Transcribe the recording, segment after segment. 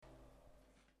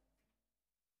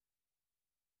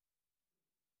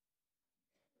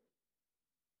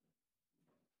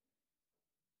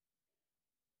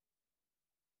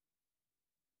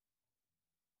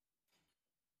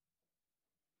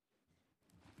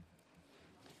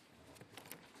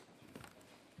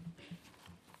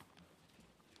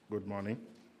Good morning.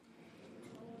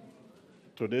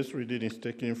 Today's reading is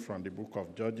taken from the book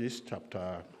of Judges,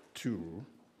 chapter 2,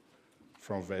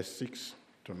 from verse 6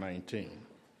 to 19.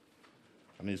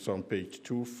 And it's on page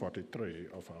 243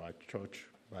 of our church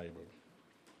Bible.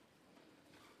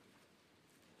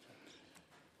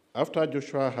 After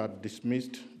Joshua had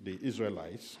dismissed the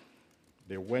Israelites,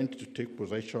 they went to take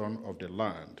possession of the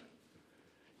land,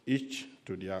 each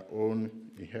to their own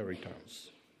inheritance.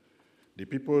 The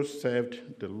people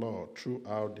served the Lord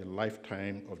throughout the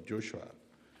lifetime of Joshua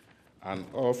and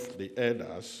of the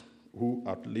elders who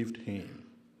outlived him,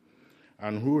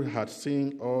 and who had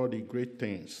seen all the great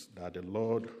things that the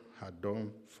Lord had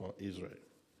done for Israel.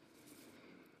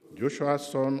 Joshua,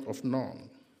 son of Nun,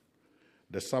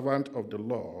 the servant of the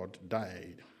Lord,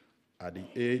 died at the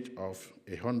age of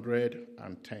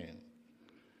 110,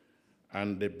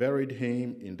 and they buried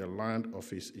him in the land of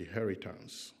his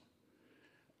inheritance,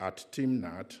 at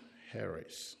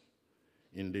Timnath-Heres,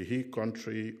 in the hill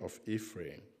country of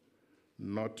Ephraim,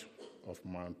 north of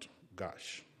Mount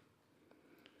Gash.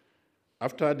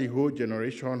 After the whole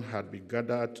generation had been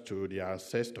gathered to their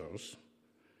ancestors,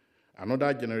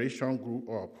 another generation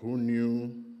grew up who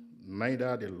knew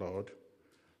neither the Lord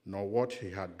nor what he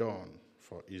had done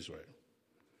for Israel.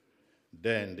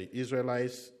 Then the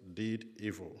Israelites did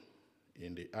evil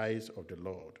in the eyes of the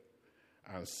Lord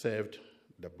and served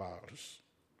the Baals.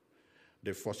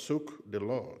 They forsook the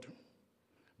Lord,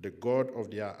 the God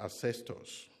of their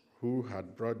ancestors, who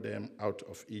had brought them out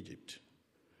of Egypt.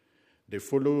 They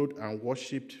followed and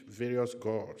worshipped various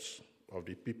gods of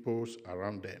the peoples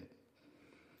around them.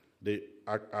 They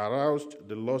aroused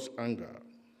the Lord's anger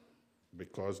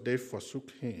because they forsook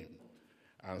him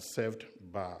and served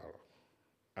Baal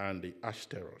and the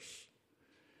Ashtaroth.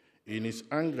 In his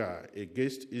anger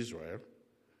against Israel,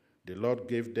 the Lord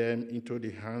gave them into the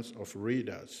hands of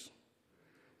raiders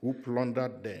who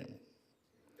plundered them.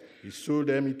 He sold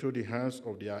them into the hands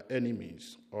of their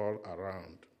enemies all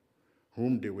around,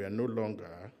 whom they were no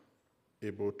longer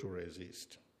able to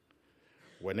resist.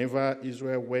 Whenever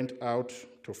Israel went out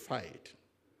to fight,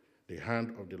 the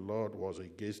hand of the Lord was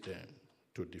against them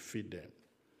to defeat them,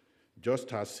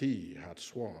 just as he had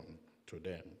sworn to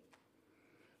them.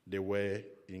 They were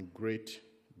in great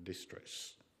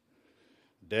distress.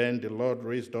 Then the Lord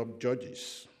raised up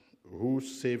judges who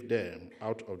saved them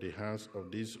out of the hands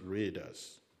of these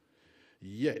raiders.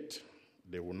 Yet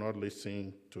they would not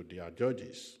listen to their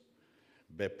judges,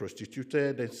 but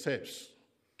prostituted themselves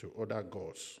to other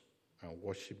gods and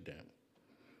worshipped them.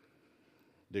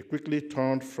 They quickly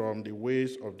turned from the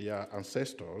ways of their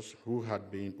ancestors who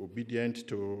had been obedient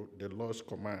to the Lord's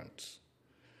commands.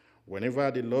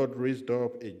 Whenever the Lord raised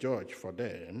up a judge for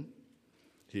them,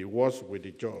 he was with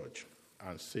the judge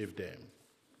and saved them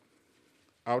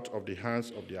out of the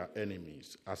hands of their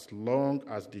enemies, as long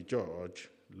as the judge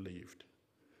lived.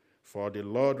 For the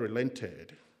Lord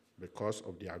relented because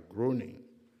of their groaning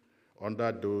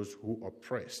under those who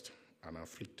oppressed and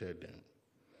afflicted them.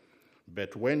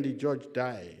 But when the judge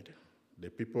died,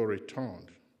 the people returned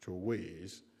to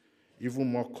ways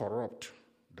even more corrupt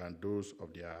than those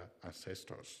of their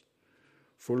ancestors,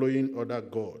 following other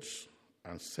gods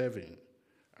and serving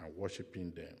and worshiping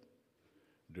them.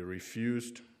 They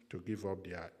refused to give up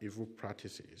their evil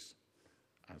practices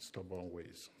and stubborn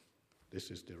ways. This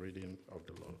is the reading of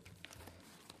the Lord.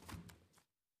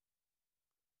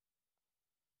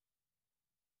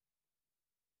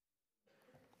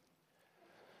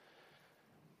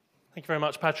 Thank you very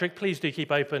much, Patrick. Please do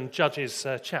keep open Judges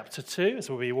chapter 2, as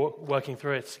we'll be working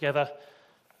through it together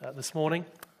this morning.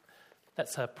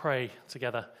 Let's pray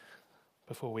together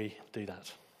before we do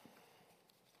that.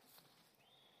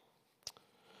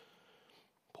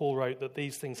 Paul wrote that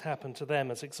these things happened to them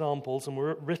as examples and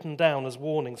were written down as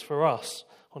warnings for us,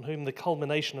 on whom the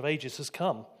culmination of ages has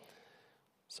come.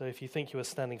 So if you think you are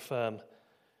standing firm,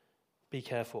 be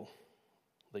careful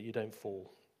that you don't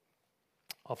fall.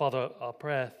 Our Father, our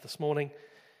prayer this morning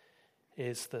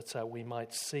is that we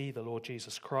might see the Lord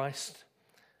Jesus Christ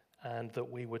and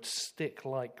that we would stick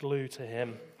like glue to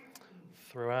him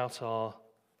throughout our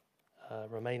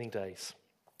remaining days.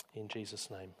 In Jesus'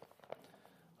 name,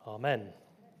 amen.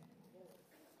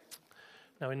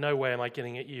 Now, in no way am I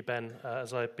getting at you, Ben,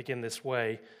 as I begin this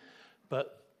way,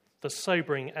 but the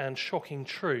sobering and shocking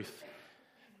truth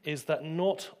is that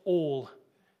not all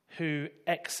who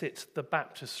exit the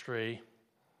baptistry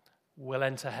will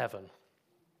enter heaven.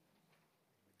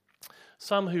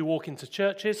 Some who walk into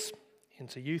churches,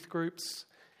 into youth groups,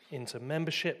 into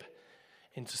membership,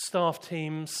 into staff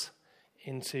teams,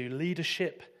 into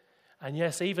leadership, and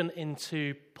yes, even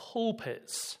into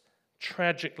pulpits,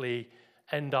 tragically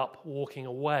end up walking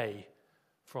away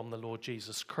from the Lord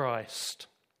Jesus Christ.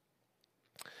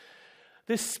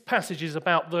 This passage is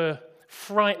about the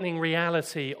frightening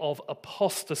reality of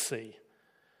apostasy,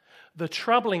 the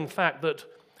troubling fact that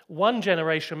one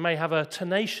generation may have a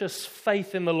tenacious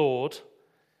faith in the Lord,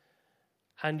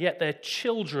 and yet their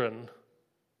children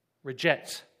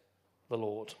reject the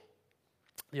Lord.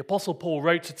 The Apostle Paul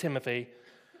wrote to Timothy,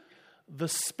 "The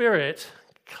Spirit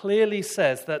clearly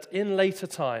says that in later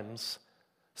times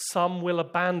some will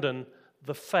abandon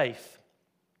the faith."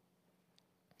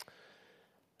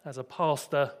 As a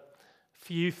pastor,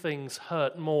 few things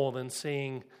hurt more than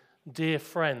seeing dear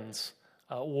friends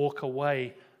walk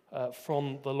away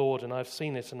from the Lord, and I've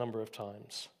seen it a number of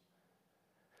times.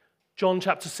 John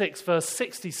chapter 6, verse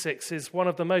 66 is one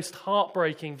of the most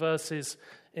heartbreaking verses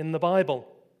in the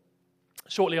Bible.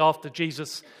 Shortly after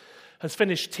Jesus has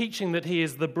finished teaching that he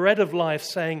is the bread of life,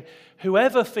 saying,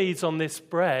 "Whoever feeds on this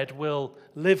bread will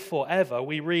live forever,"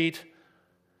 we read,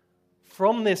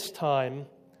 "From this time,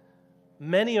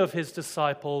 many of his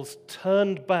disciples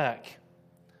turned back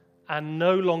and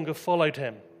no longer followed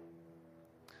him."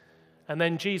 And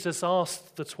then Jesus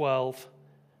asked the 12,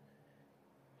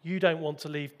 "You don't want to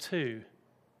leave too,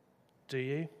 do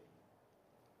you?"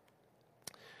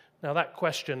 Now that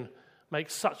question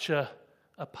makes such a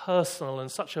personal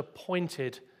and such a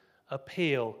pointed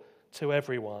appeal to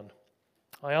everyone.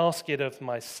 I ask it of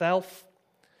myself.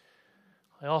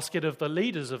 I ask it of the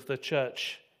leaders of the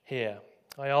church here.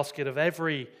 I ask it of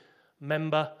every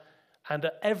member and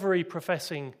every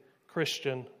professing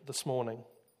Christian this morning.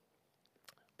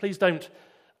 Please don't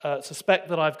suspect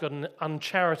that I've got an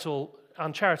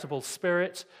uncharitable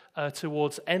spirit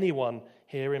towards anyone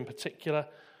here in particular,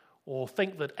 or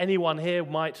think that anyone here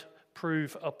might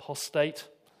prove apostate.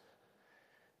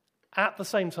 At the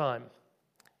same time,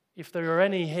 if there are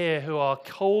any here who are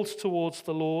cold towards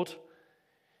the Lord,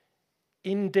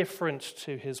 indifferent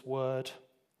to his word,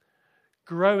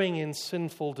 growing in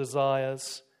sinful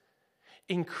desires,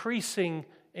 increasing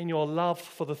in your love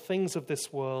for the things of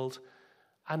this world,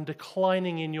 and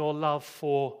declining in your love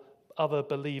for other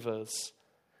believers,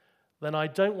 then I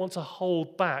don't want to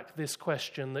hold back this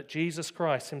question that Jesus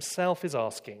Christ himself is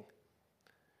asking.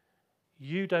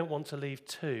 You don't want to leave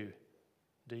too,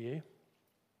 do you?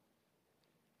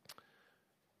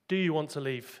 Do you want to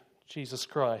leave Jesus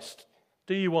Christ?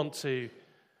 Do you want to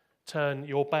turn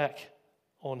your back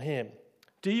on him?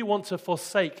 Do you want to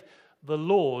forsake the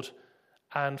Lord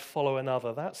and follow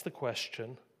another? That's the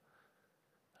question.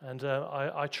 And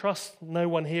I trust no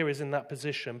one here is in that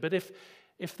position. But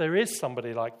if there is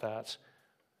somebody like that,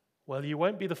 well, you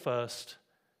won't be the first,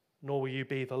 nor will you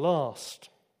be the last.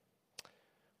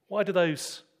 Why do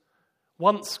those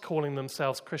once calling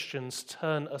themselves Christians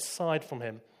turn aside from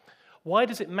him? Why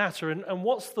does it matter? And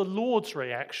what's the Lord's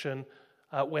reaction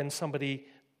when somebody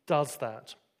does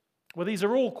that? Well, these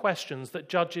are all questions that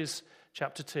Judges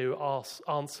chapter 2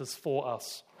 answers for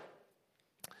us.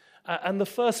 And the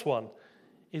first one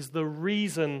is the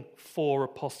reason for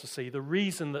apostasy, the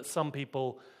reason that some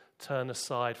people turn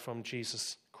aside from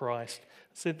Jesus Christ.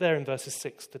 It's there in verses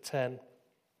 6 to 10.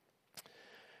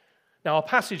 Now, our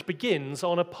passage begins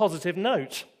on a positive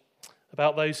note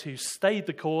about those who stayed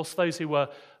the course, those who were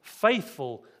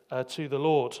faithful to the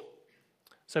Lord.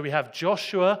 So we have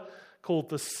Joshua, called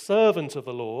the servant of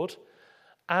the Lord,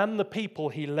 and the people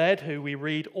he led, who we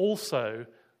read also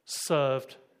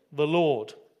served the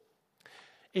Lord.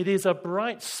 It is a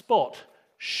bright spot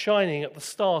shining at the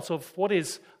start of what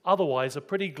is otherwise a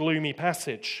pretty gloomy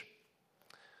passage.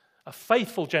 A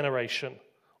faithful generation,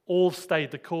 all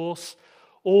stayed the course,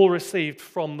 all received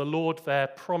from the Lord their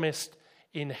promised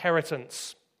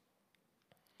inheritance.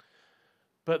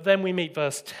 But then we meet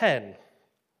verse 10,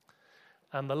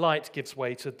 and the light gives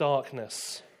way to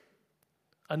darkness.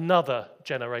 Another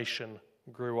generation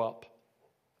grew up.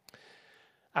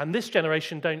 And this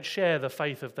generation don't share the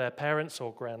faith of their parents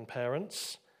or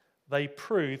grandparents. They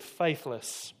prove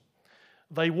faithless.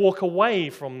 They walk away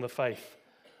from the faith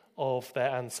of their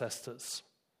ancestors.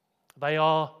 They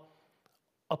are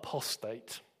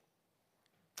apostate.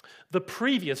 The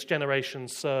previous generation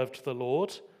served the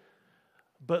Lord,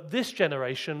 but this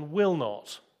generation will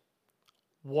not.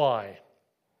 Why?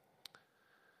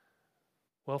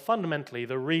 Well, fundamentally,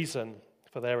 the reason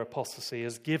for their apostasy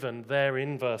is given there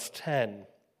in verse 10,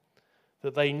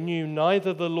 that they knew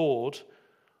neither the Lord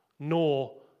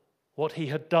nor what he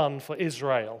had done for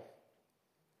Israel.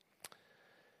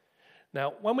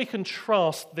 Now, when we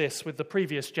contrast this with the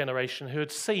previous generation who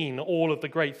had seen all of the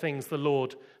great things the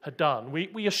Lord had done,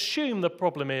 we assume the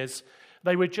problem is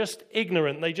they were just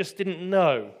ignorant, they just didn't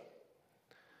know.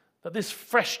 That this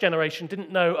fresh generation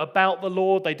didn't know about the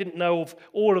Lord, they didn't know of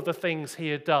all of the things he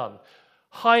had done.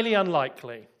 Highly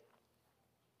unlikely.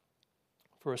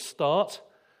 For a start,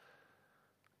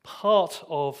 part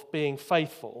of being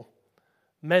faithful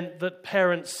meant that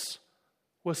parents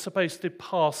were supposed to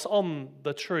pass on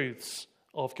the truths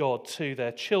of God to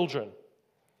their children.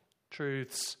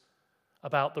 Truths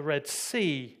about the Red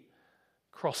Sea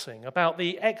crossing, about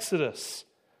the Exodus,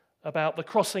 about the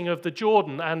crossing of the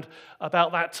Jordan, and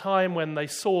about that time when they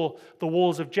saw the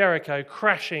walls of Jericho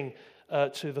crashing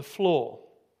to the floor.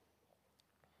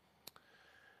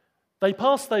 They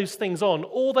passed those things on,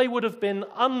 or they would have been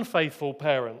unfaithful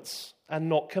parents and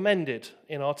not commended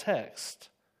in our text.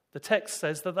 The text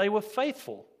says that they were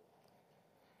faithful.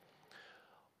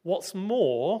 What's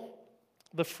more,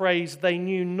 the phrase, "they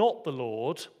knew not the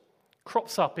Lord,"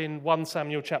 crops up in 1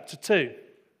 Samuel chapter 2.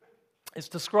 It's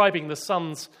describing the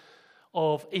sons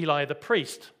of Eli the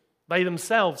priest. They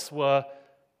themselves were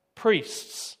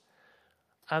priests,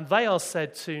 and they are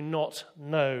said to not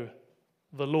know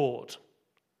the Lord.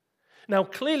 Now,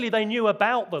 clearly they knew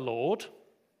about the Lord,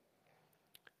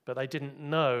 but they didn't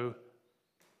know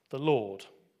the Lord.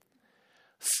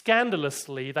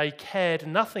 Scandalously, they cared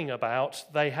nothing about,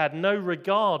 they had no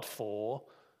regard for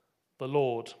the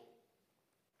Lord.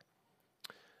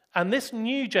 And this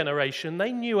new generation,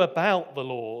 they knew about the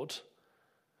Lord,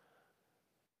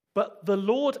 but the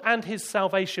Lord and his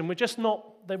salvation were just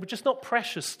not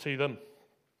precious to them.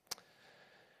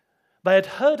 They had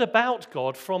heard about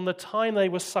God from the time they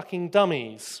were sucking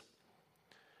dummies,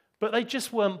 but they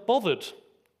just weren't bothered.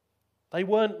 They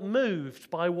weren't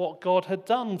moved by what God had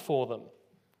done for them.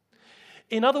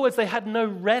 In other words, they had no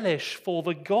relish for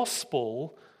the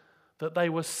gospel that they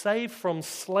were saved from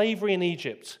slavery in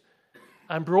Egypt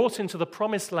and brought into the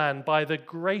promised land by the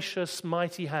gracious,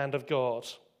 mighty hand of God.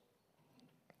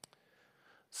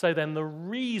 So then the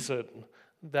reason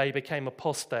they became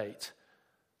apostate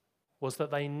was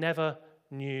that they never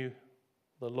knew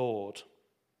the Lord.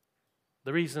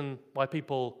 The reason why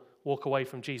people walk away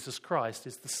from Jesus Christ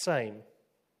is the same.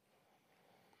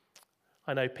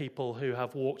 I know people who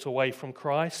have walked away from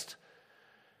Christ,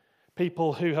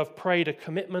 people who have prayed a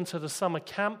commitment at a summer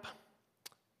camp,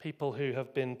 people who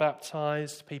have been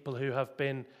baptized, people who have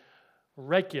been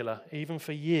regular, even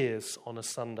for years, on a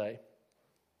Sunday.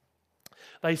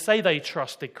 They say they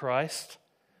trusted Christ,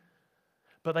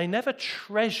 but they never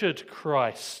treasured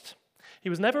Christ. He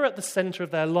was never at the center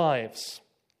of their lives.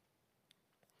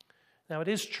 Now, it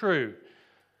is true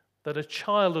that a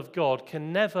child of God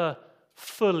can never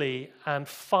fully and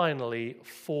finally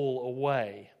fall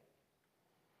away.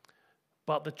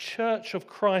 But the church of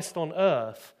Christ on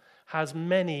earth has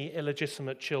many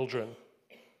illegitimate children.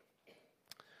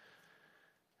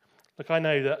 Look, I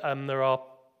know that there are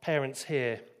parents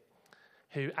here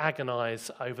who agonize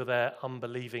over their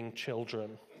unbelieving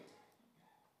children.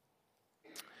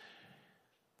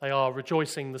 They are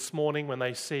rejoicing this morning when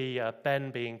they see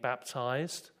Ben being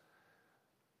baptized,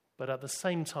 but at the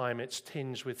same time it's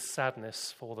tinged with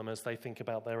sadness for them as they think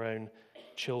about their own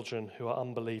children who are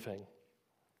unbelieving.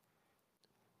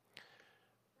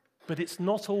 But it's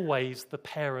not always the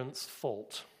parents'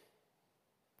 fault.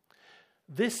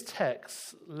 This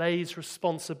text lays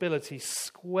responsibility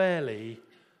squarely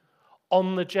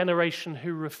on the generation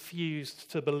who refused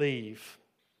to believe.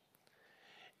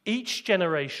 Each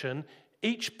generation,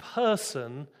 each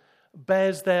person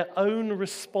bears their own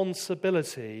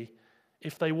responsibility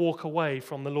if they walk away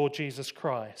from the Lord Jesus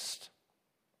Christ.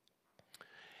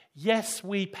 Yes,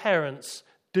 we parents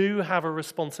do have a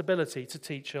responsibility to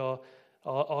teach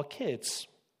our kids.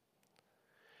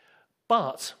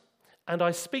 But, and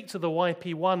I speak to the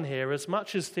YP1 here as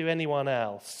much as to anyone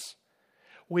else,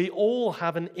 we all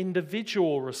have an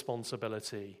individual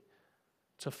responsibility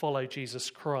to follow Jesus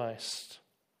Christ.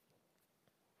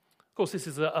 Of course, this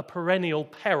is a perennial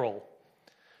peril.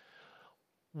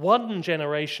 One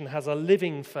generation has a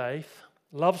living faith,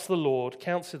 loves the Lord,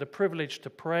 counts it a privilege to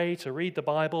pray, to read the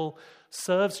Bible,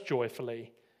 serves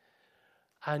joyfully,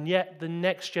 and yet the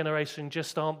next generation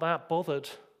just aren't that bothered.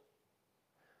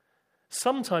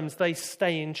 Sometimes they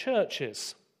stay in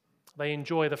churches. They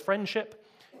enjoy the friendship,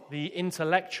 the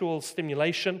intellectual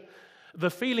stimulation,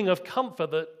 the feeling of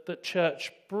comfort that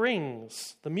church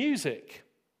brings, the music.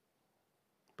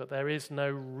 But there is no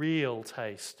real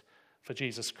taste for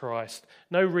Jesus Christ,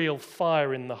 no real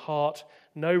fire in the heart,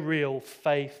 no real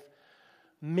faith,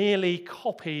 merely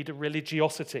copied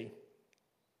religiosity.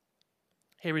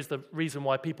 Here is the reason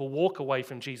why people walk away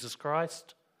from Jesus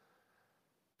Christ.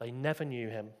 They never knew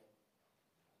him.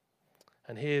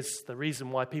 And here's the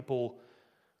reason why people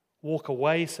walk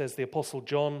away, says the Apostle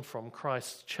John, from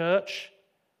Christ's church.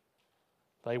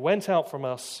 They went out from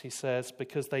us, he says,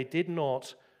 because they did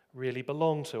not really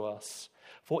belong to us.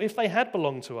 For if they had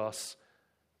belonged to us,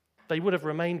 they would have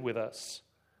remained with us.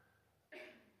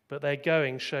 But their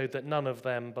going showed that none of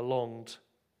them belonged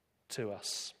to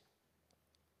us.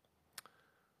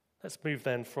 Let's move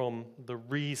then from the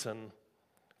reason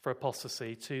for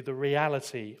apostasy to the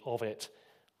reality of it,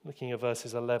 looking at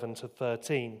verses 11 to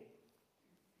 13.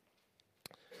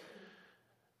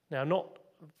 Now, not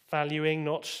valuing,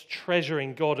 not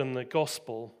treasuring God and the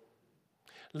gospel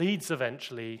leads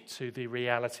eventually to the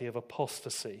reality of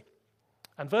apostasy.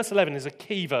 And verse 11 is a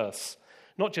key verse.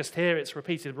 Not just here, it's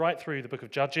repeated right through the book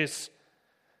of Judges.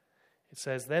 It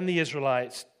says, "Then the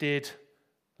Israelites did,"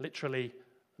 literally,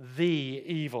 "the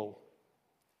evil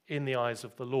in the eyes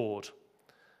of the Lord,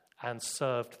 and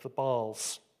served the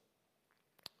Baals."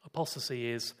 Apostasy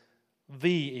is the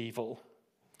evil.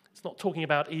 It's not talking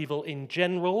about evil in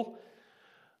general,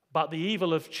 but the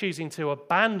evil of choosing to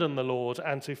abandon the Lord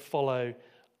and to follow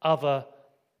other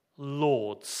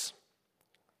lords.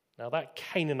 Now that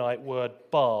Canaanite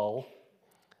word Baal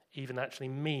even actually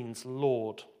means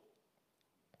Lord.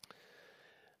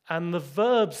 And the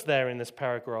verbs there in this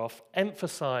paragraph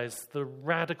emphasize the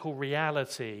radical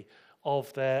reality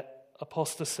of their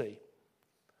apostasy.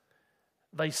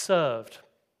 They served,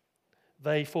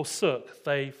 they forsook,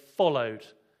 they followed,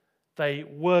 they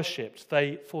worshipped,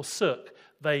 they forsook,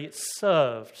 they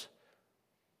served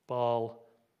Baal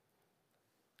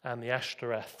and the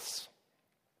Ashtoreths.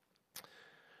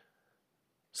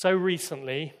 So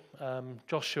recently,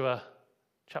 Joshua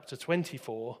chapter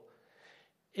 24,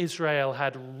 Israel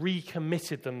had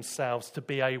recommitted themselves to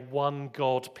be a one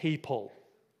God people.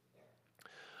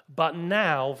 But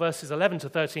now, verses 11 to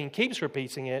 13 keeps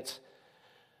repeating it,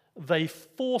 they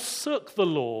forsook the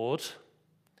Lord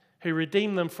who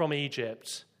redeemed them from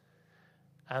Egypt,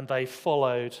 and they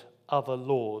followed other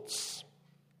lords.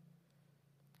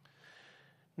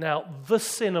 Now, the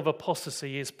sin of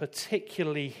apostasy is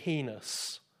particularly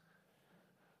heinous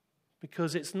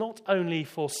because it's not only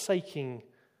forsaking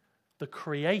the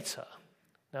Creator,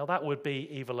 now that would be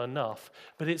evil enough,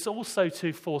 but it's also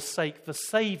to forsake the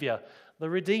Saviour, the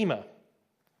Redeemer.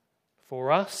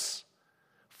 For us,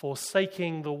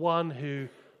 forsaking the one who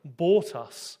bought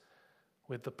us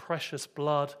with the precious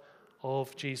blood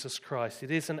of Jesus Christ.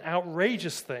 It is an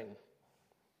outrageous thing.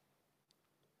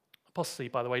 Apostasy,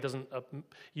 by the way, doesn't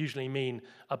usually mean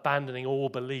abandoning all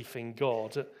belief in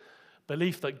God.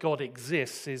 Belief that God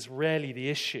exists is rarely the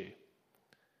issue.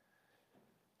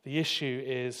 The issue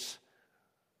is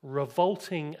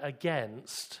revolting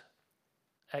against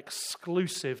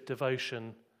exclusive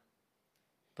devotion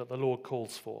that the Lord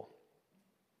calls for.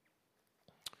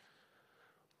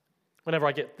 Whenever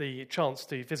I get the chance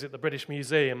to visit the British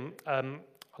Museum, I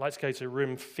like to go to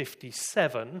room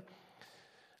 57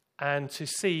 and to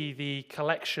see the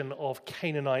collection of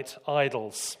Canaanite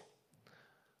idols,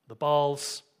 the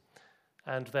Baals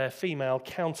and their female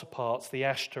counterparts, the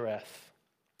Ashtoreth.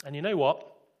 And you know what?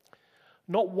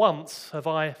 Not once have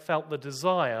I felt the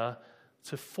desire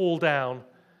to fall down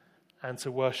and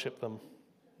to worship them.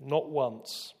 Not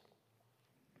once.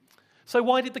 So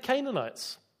why did the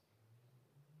Canaanites?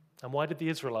 And why did the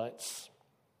Israelites?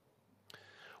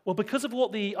 Well, because of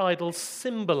what the idols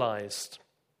symbolized.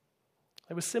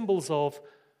 They were symbols of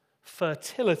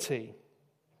fertility.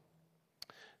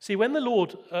 See, when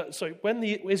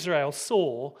Israel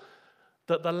saw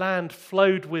that the land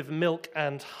flowed with milk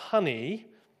and honey,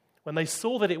 when they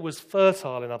saw that it was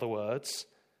fertile, in other words,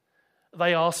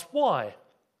 they asked why.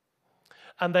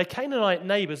 And their Canaanite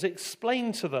neighbors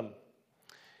explained to them,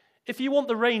 if you want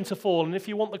the rain to fall and if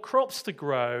you want the crops to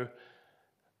grow,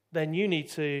 then you need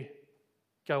to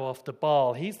go after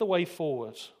Baal. He's the way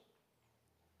forward.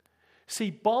 See,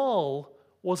 Baal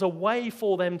was a way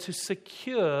for them to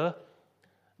secure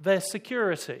their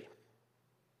security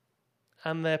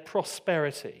and their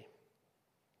prosperity.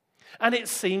 And it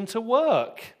seemed to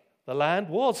work. The land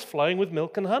was flowing with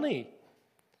milk and honey.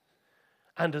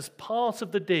 And as part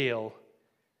of the deal,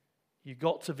 you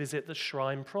got to visit the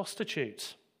shrine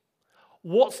prostitute.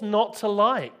 What's not to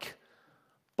like?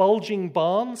 Bulging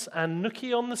barns and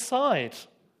nookie on the side.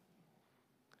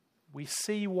 We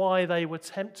see why they were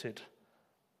tempted.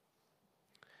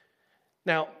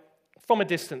 Now, from a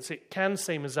distance, it can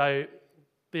seem as though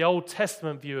the Old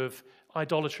Testament view of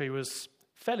idolatry was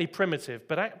fairly primitive,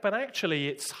 but actually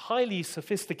it's highly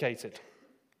sophisticated.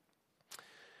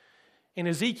 In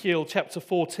Ezekiel chapter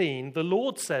 14, the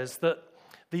Lord says that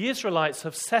the Israelites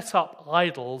have set up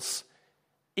idols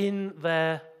in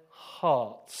their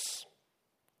hearts.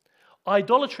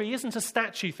 Idolatry isn't a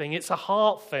statue thing, it's a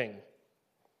heart thing.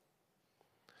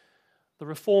 The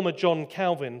reformer John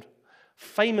Calvin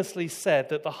famously said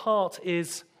that the heart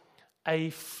is a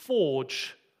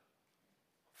forge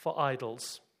for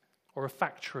idols or a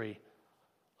factory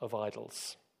of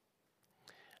idols.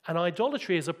 And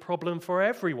idolatry is a problem for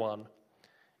everyone.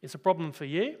 It's a problem for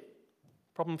you,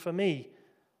 a problem for me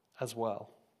as well.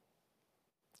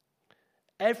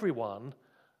 Everyone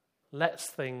lets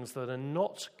things that are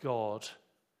not God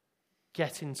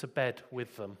get into bed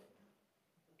with them.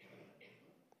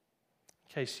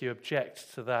 In case you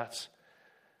object to that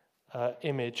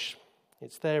image,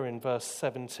 it's there in verse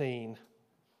 17.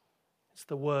 It's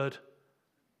the word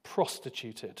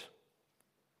prostituted.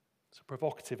 It's a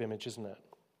provocative image, isn't it?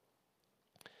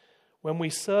 When we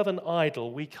serve an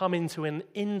idol, we come into an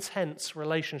intense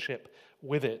relationship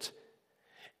with it.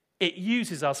 It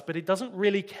uses us, but it doesn't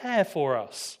really care for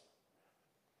us.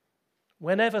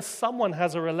 Whenever someone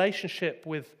has a relationship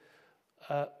with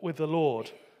the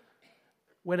Lord,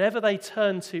 whenever they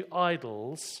turn to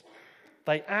idols,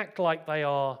 they act like they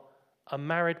are a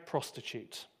married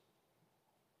prostitute.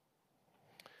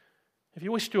 If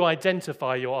you wish to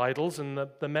identify your idols, and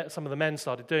some of the men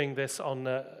started doing this on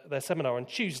their seminar on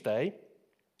Tuesday,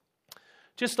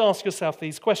 just ask yourself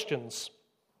these questions.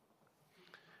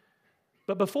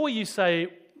 But before you say,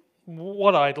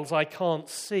 what idols? I can't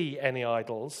see any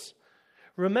idols.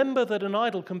 Remember that an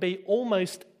idol can be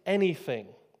almost anything,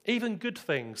 even good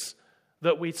things,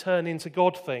 that we turn into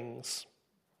God things.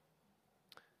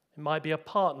 It might be a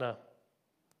partner,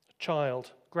 a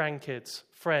child, grandkids,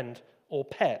 friend, or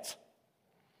pet.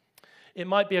 It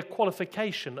might be a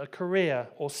qualification, a career,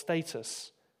 or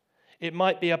status. It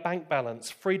might be a bank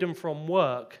balance, freedom from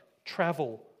work,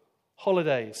 travel,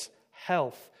 holidays,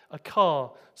 health, a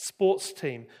car, sports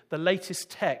team, the latest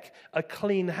tech, a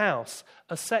clean house,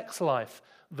 a sex life,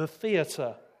 the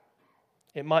theatre.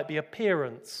 It might be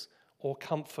appearance or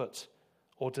comfort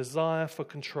or desire for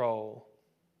control.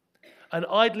 An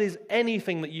idol is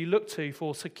anything that you look to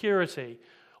for security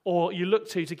or you look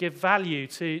to give value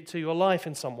to your life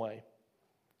in some way.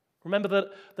 Remember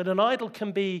that an idol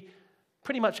can be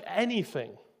pretty much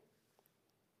anything.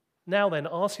 Now then,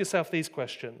 ask yourself these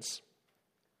questions.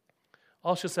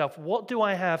 Ask yourself, what do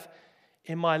I have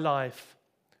in my life?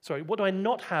 What do I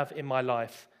not have in my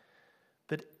life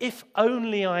that if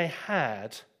only I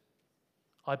had,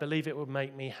 I believe it would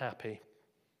make me happy?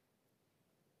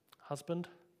 Husband?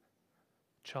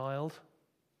 Child?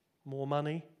 More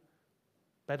money?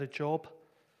 Better job?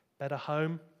 Better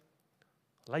home?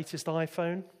 Latest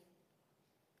iPhone?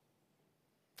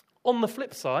 On the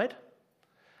flip side,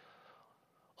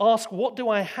 ask, what do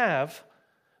I have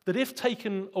that if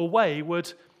taken away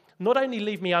would not only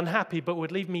leave me unhappy, but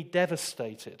would leave me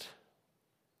devastated?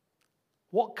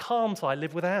 What can't I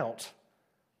live without?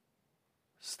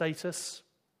 Status,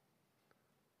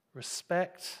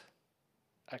 respect,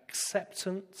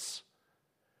 acceptance,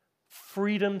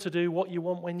 freedom to do what you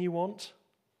want when you want?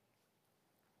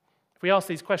 If we ask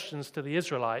these questions to the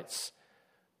Israelites,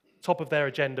 top of their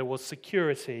agenda was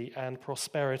security and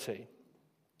prosperity.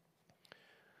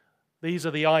 These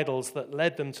are the idols that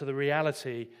led them to the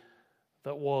reality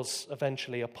that was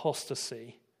eventually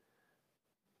apostasy,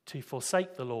 to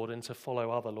forsake the Lord and to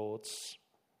follow other lords.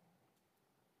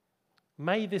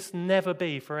 May this never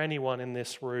be for anyone in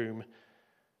this room,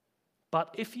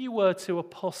 but if you were to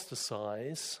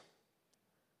apostatize,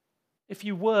 if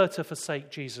you were to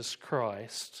forsake Jesus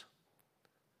Christ,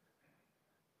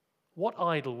 what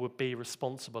idol would be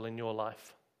responsible in your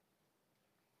life?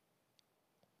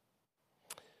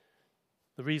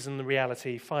 The reason, the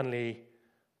reality, finally,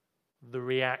 the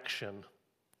reaction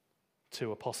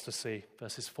to apostasy,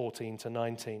 verses 14 to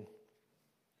 19.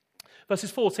 Verses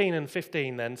 14 and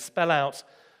 15 then spell out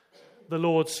the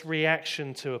Lord's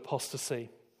reaction to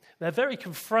apostasy. They're very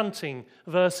confronting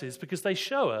verses because they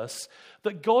show us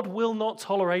that God will not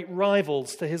tolerate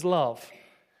rivals to his love.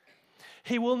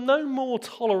 He will no more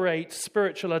tolerate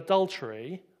spiritual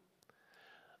adultery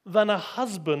than a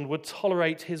husband would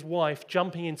tolerate his wife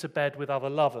jumping into bed with other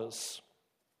lovers.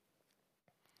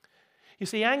 You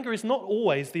see, anger is not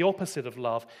always the opposite of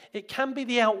love. It can be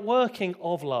the outworking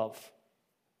of love.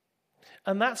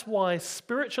 And that's why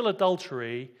spiritual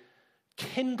adultery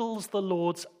kindles the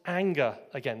Lord's anger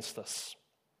against us.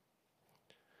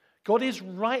 God is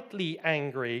rightly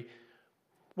angry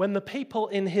when the people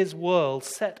in his world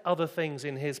set other things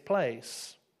in his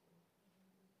place.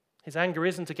 His anger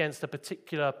isn't against a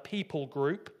particular people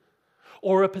group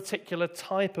or a particular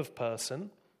type of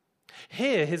person.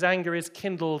 Here, his anger is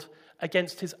kindled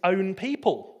against his own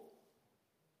people.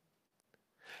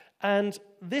 And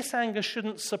this anger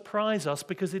shouldn't surprise us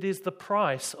because it is the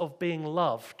price of being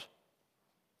loved.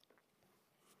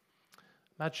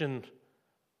 Imagine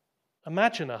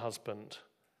a husband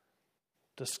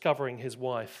discovering his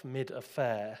wife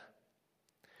mid-affair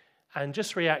and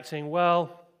just reacting,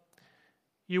 well,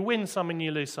 you win some and you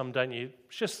lose some, don't you?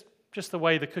 It's just the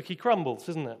way the cookie crumbles,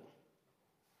 isn't it?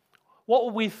 What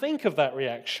would we think of that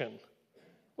reaction?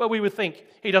 Well, we would think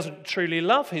he doesn't truly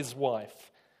love his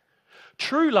wife.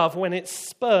 True love, when it's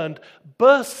spurned,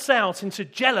 bursts out into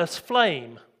jealous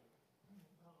flame.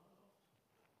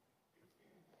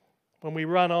 When we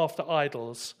run after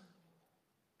idols,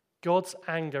 God's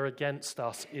anger against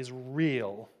us is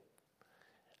real,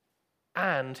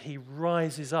 and he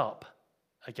rises up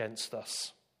against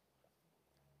us.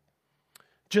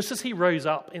 Just as he rose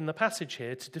up in the passage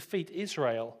here to defeat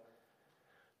Israel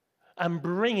and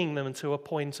bringing them to a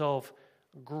point of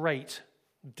great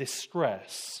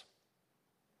distress.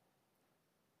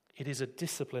 It is a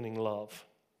disciplining love.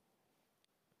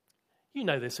 You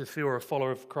know this if you're a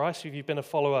follower of Christ, if you've been a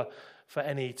follower for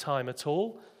any time at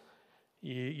all.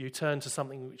 You turn to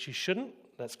something which you shouldn't,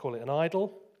 let's call it an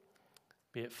idol,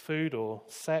 be it food or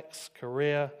sex,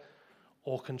 career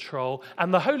or control,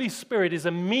 and the Holy Spirit is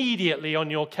immediately on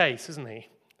your case, isn't he?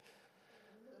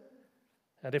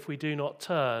 And if we do not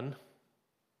turn,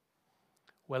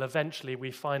 well, eventually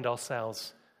we find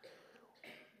ourselves,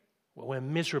 well, we're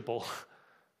miserable.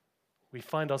 We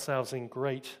find ourselves in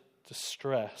great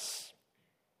distress.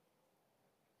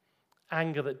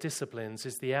 Anger that disciplines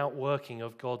is the outworking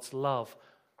of God's love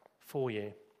for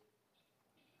you.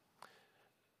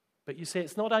 But you see,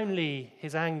 it's not only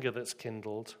his anger that's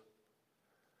kindled,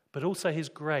 but also his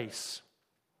grace.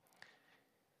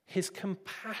 His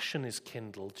compassion is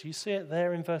kindled. Do you see it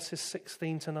there in verses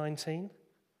 16 to 19?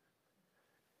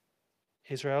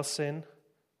 Israel's sin,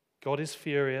 God is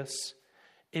furious,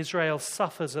 Israel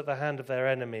suffers at the hand of their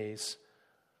enemies,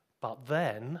 but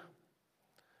then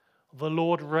the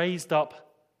Lord raised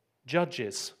up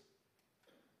judges,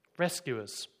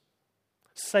 rescuers,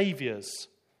 saviors,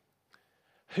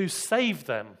 who saved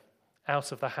them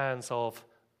out of the hands of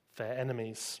their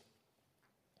enemies.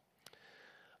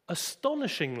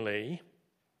 Astonishingly,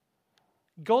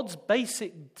 God's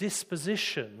basic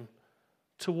disposition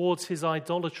towards his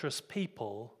idolatrous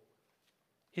people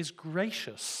is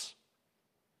gracious.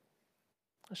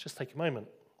 Let's just take a moment.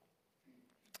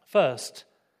 First,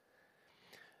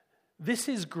 this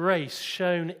is grace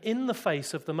shown in the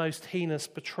face of the most heinous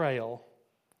betrayal.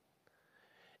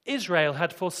 Israel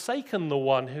had forsaken the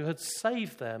one who had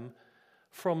saved them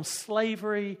from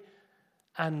slavery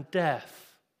and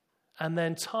death, and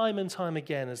then time and time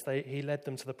again as he led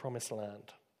them to the promised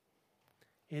land.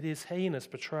 It is heinous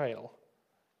betrayal.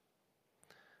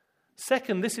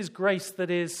 Second, this is grace that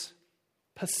is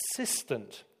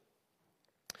persistent.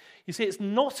 You see, it's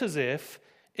not as if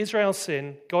Israel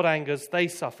sin, God angers, they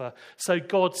suffer, so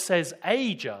God says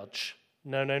a judge.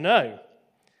 No.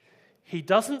 He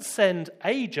doesn't send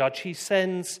a judge, he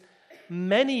sends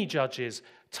many judges,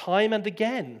 time and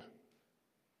again.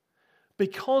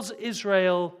 Because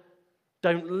Israel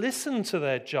don't listen to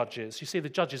their judges. You see, the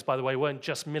judges, by the way, weren't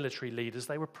just military leaders,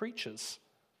 they were preachers.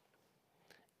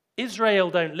 Israel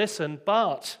don't listen,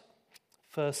 but,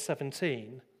 verse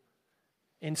 17,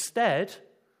 instead,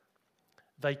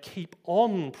 they keep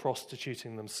on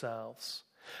prostituting themselves.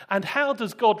 And how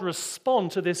does God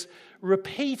respond to this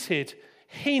repeated,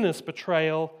 heinous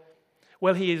betrayal?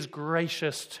 Well, he is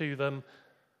gracious to them.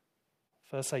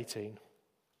 Verse 18.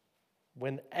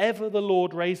 Whenever the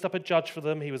Lord raised up a judge for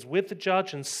them, he was with the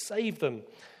judge and saved them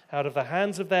out of the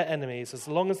hands of their enemies as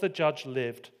long as the judge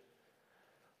lived.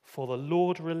 For the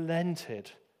Lord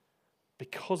relented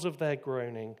because of their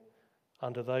groaning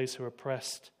under those who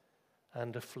oppressed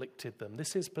and afflicted them.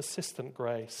 This is persistent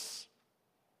grace.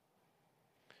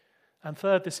 And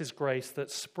third, this is grace that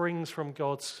springs from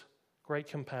God's great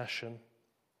compassion.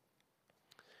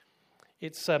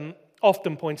 It's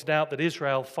often pointed out that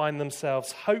Israel find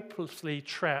themselves hopelessly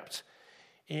trapped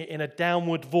in a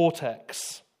downward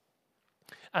vortex.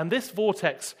 And this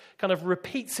vortex kind of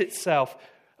repeats itself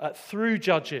through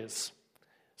Judges.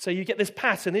 So you get this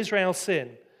pattern: Israel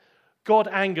sin, God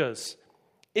angers,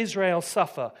 Israel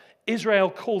suffer, Israel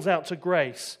calls out to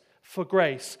grace for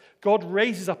grace, God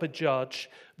raises up a judge,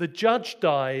 the judge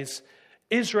dies,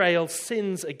 Israel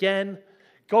sins again,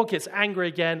 God gets angry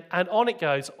again, and on it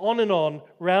goes, on and on,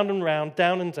 round and round,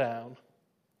 down and down.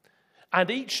 And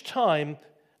each time,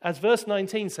 as verse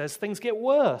 19 says, things get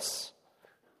worse.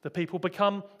 The people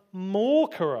become more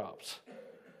corrupt,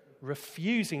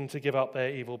 refusing to give up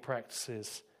their evil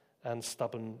practices and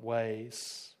stubborn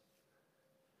ways.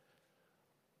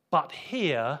 But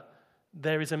here,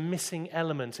 there is a missing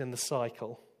element in the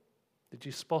cycle. Did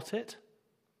you spot it?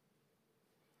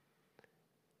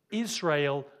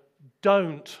 Israel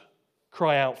don't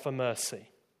cry out for mercy.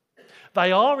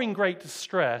 They are in great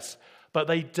distress, but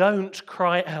they don't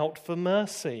cry out for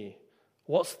mercy.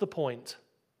 What's the point?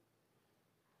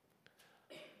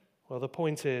 Well, the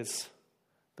point is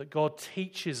that God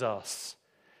teaches us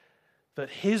that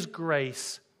his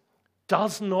grace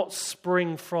does not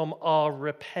spring from our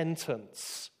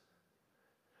repentance,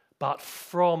 but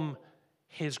from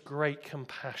his great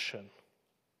compassion.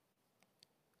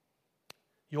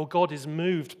 Your God is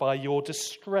moved by your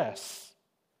distress.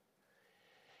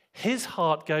 His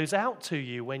heart goes out to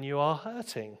you when you are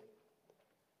hurting.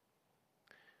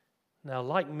 Now,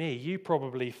 like me, you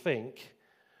probably think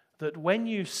that when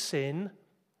you sin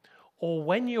or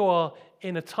when you are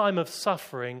in a time of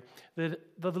suffering, that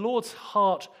the Lord's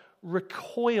heart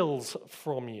recoils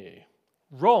from you.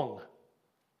 Wrong.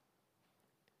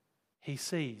 He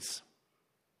sees.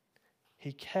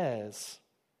 He cares.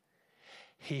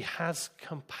 He has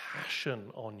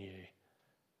compassion on you.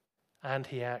 And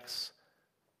he acts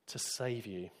to save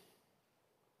you.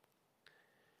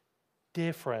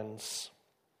 Dear friends,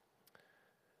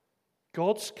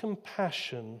 God's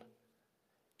compassion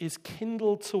is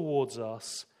kindled towards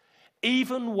us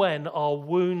even when our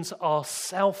wounds are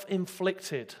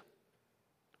self-inflicted,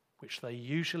 which they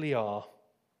usually are.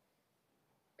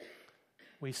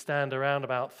 We stand around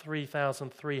about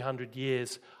 3,300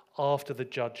 years after the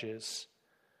Judges,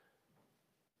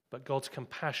 but God's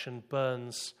compassion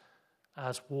burns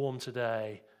as warm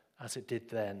today as it did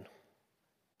then.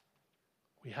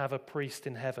 We have a priest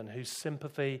in heaven whose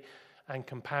sympathy and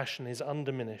compassion is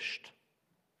undiminished.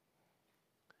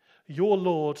 Your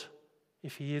Lord,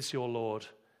 if he is your Lord,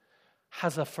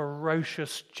 has a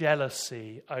ferocious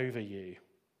jealousy over you.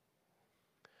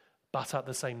 But at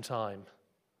the same time,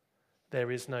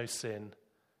 there is no sin,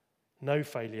 no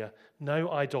failure, no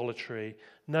idolatry,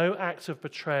 no act of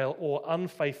betrayal or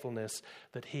unfaithfulness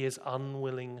that he is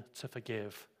unwilling to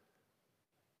forgive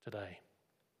today.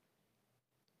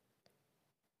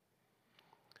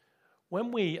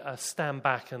 When we stand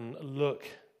back and look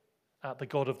at the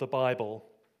God of the Bible,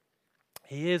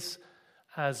 he is,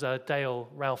 as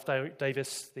Ralph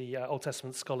Davis, the Old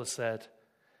Testament scholar, said,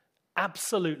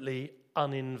 absolutely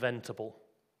uninventable.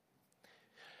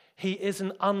 He is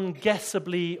an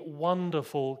unguessably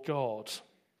wonderful God.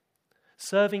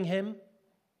 Serving him,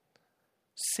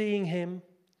 seeing him,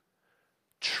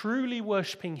 truly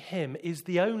worshipping him is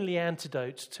the only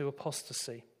antidote to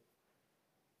apostasy.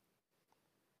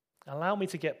 Allow me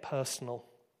to get personal.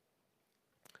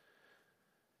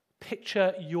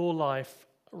 Picture your life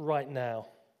right now.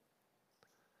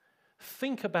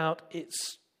 Think about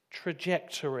its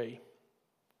trajectory.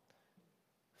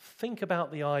 Think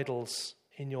about the idols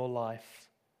in your life.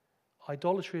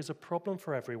 Idolatry is a problem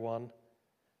for everyone.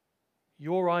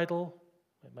 Your idol,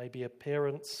 it may be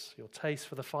appearance, your taste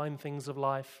for the fine things of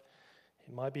life.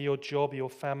 It might be your job, your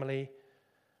family.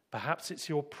 Perhaps it's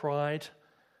your pride,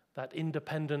 that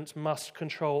independent, must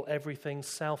control everything,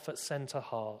 self at center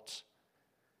heart.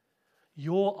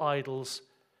 Your idols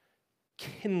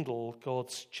kindle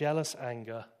God's jealous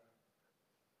anger,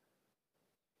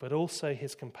 but also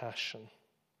his compassion.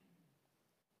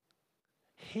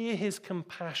 Hear his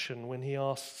compassion when he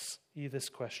asks you this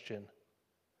question.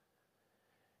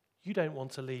 You don't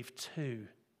want to leave too,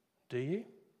 do you?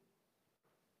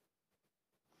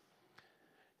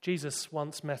 Jesus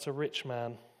once met a rich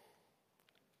man.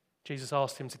 Jesus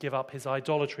asked him to give up his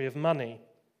idolatry of money.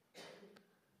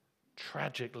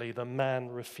 Tragically, the man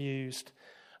refused,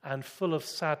 and full of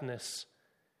sadness,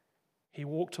 he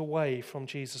walked away from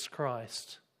Jesus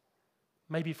Christ.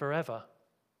 Maybe forever,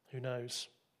 who knows?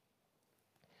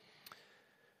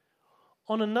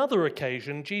 On another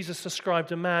occasion, Jesus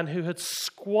described a man who had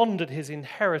squandered his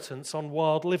inheritance on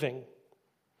wild living.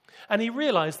 And he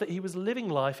realized that he was living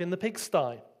life in the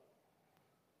pigsty.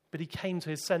 But he came to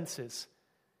his senses.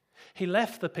 He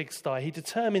left the pigsty. He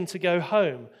determined to go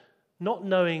home, not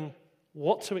knowing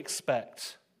what to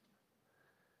expect.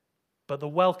 But the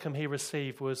welcome he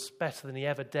received was better than he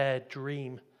ever dared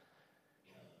dream.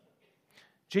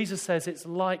 Jesus says it's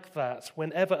like that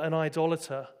whenever an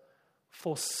idolater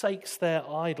forsakes their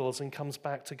idols and comes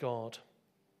back to God.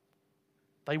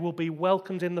 They will be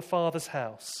welcomed in the Father's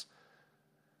house,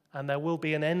 and there will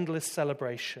be an endless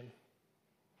celebration.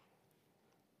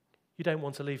 You don't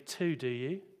want to leave too, do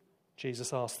you?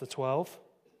 Jesus asked the 12.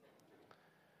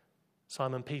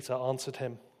 Simon Peter answered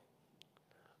him,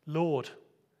 Lord,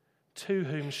 to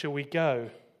whom shall we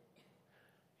go?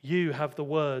 You have the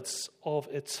words of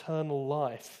eternal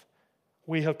life.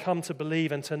 We have come to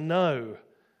believe and to know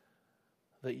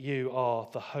that you are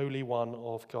the Holy One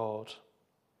of God.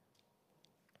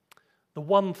 The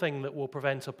one thing that will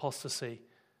prevent apostasy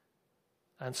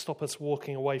and stop us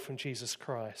walking away from Jesus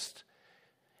Christ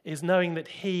is knowing that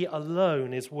he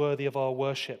alone is worthy of our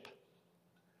worship.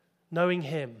 Knowing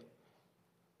him,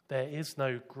 there is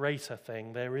no greater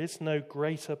thing, there is no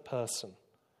greater person.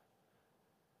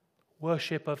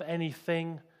 Worship of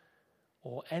anything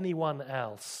or anyone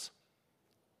else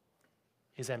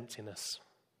is emptiness.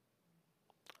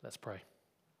 Let's pray.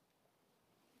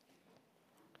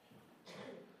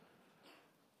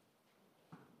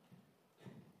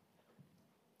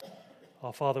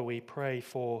 Our Father, we pray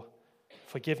for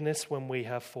forgiveness when we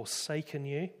have forsaken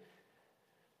you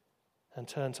and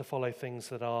turned to follow things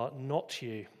that are not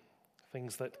you,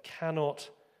 things that cannot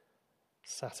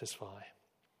satisfy.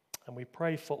 And we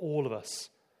pray for all of us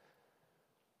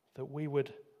that we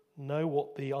would know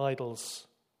what the idols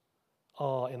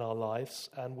are in our lives,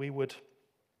 and we would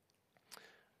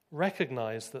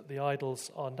recognize that the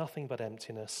idols are nothing but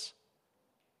emptiness,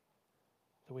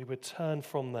 that we would turn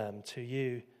from them to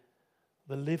you,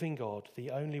 the living God,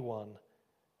 the only one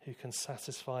who can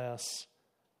satisfy us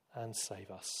and save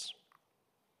us.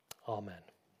 Amen.